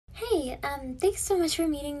Hi, thanks so much for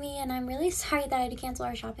meeting me, and I'm really sorry that I had to cancel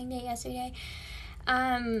our shopping date yesterday.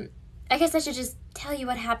 I guess I should just tell you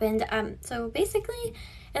what happened. So basically,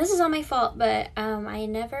 and this is all my fault, but I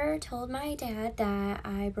never told my dad that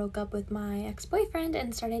I broke up with my ex-boyfriend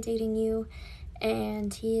and started dating you,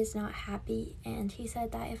 and he is not happy, and he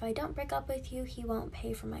said that if I don't break up with you, he won't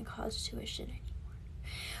pay for my college tuition anymore.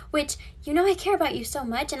 Which, you know, I care about you so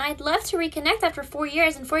much, and I'd love to reconnect after 4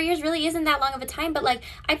 years, and 4 years really isn't that long of a time, but, like,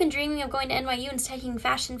 I've been dreaming of going to NYU and studying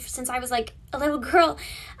fashion since I was, like, a little girl.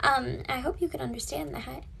 I hope you can understand that.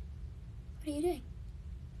 What are you doing?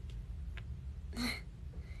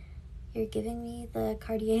 You're giving me the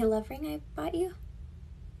Cartier love ring I bought you?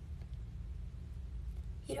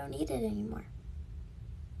 You don't need it anymore.